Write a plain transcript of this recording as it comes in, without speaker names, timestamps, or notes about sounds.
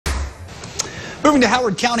Moving to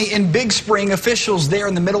Howard County in Big Spring, officials there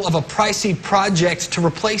in the middle of a pricey project to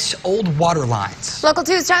replace old water lines. Local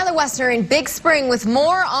 2's Tyler Wessner in Big Spring with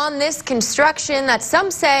more on this construction that some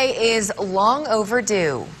say is long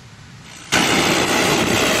overdue.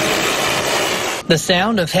 The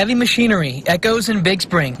sound of heavy machinery echoes in Big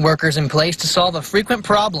Spring. Workers in place to solve a frequent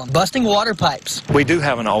problem, busting water pipes. We do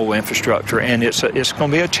have an old infrastructure, and it's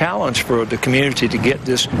going to be a challenge for the community to get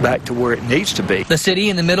this back to where it needs to be. The city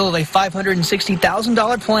in the middle of a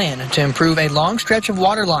 $560,000 plan to improve a long stretch of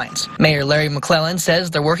water lines. Mayor Larry McClellan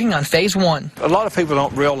says they're working on phase 1. A lot of people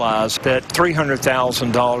don't realize that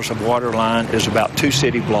 $300,000 of water line is about 2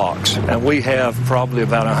 city blocks, and we have probably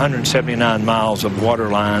about 179 miles of water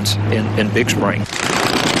lines in Big Spring.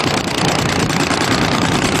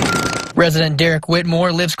 Resident Derek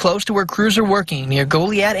Whitmore lives close to where crews are working near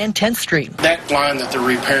Goliad and 10th Street. That line that they're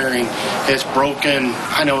repairing has broken,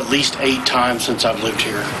 I know, at least 8 times since I've lived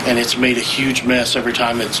here, and it's made a huge mess every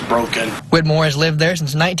time it's broken. Whitmore has lived there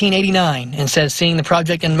since 1989 and says seeing the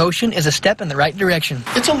project in motion is a step in the right direction.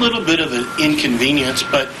 It's a little bit of an inconvenience,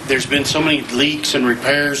 but there's been so many leaks and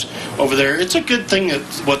repairs over there. It's a good thing that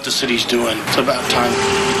what the city's doing. It's about time.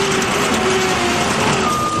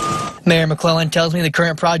 Mayor McClellan tells me the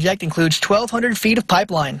current project includes 1,200 feet of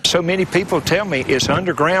pipeline. So many people tell me it's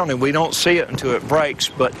underground and we don't see it until it breaks,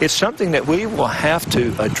 but it's something that we will have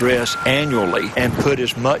to address annually and put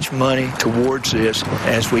as much money towards this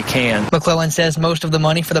as we can. McClellan says most of the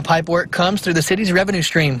money for the pipe work comes through the city's revenue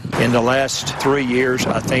stream. In the last 3 years,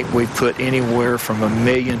 I think we've put anywhere from $1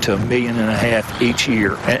 million to $1.5 million each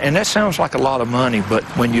year. And that sounds like a lot of money, but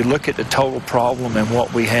when you look at the total problem and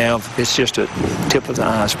what we have, it's just a tip of the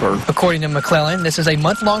iceberg. According to McClellan, this is a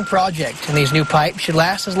month-long project, and these new pipes should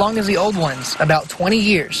last as long as the old ones, about 20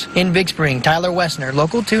 years. In Big Spring, Tyler Wessner,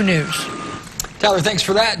 Local 2 News. Tyler, thanks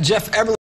for that. Jeff Everly.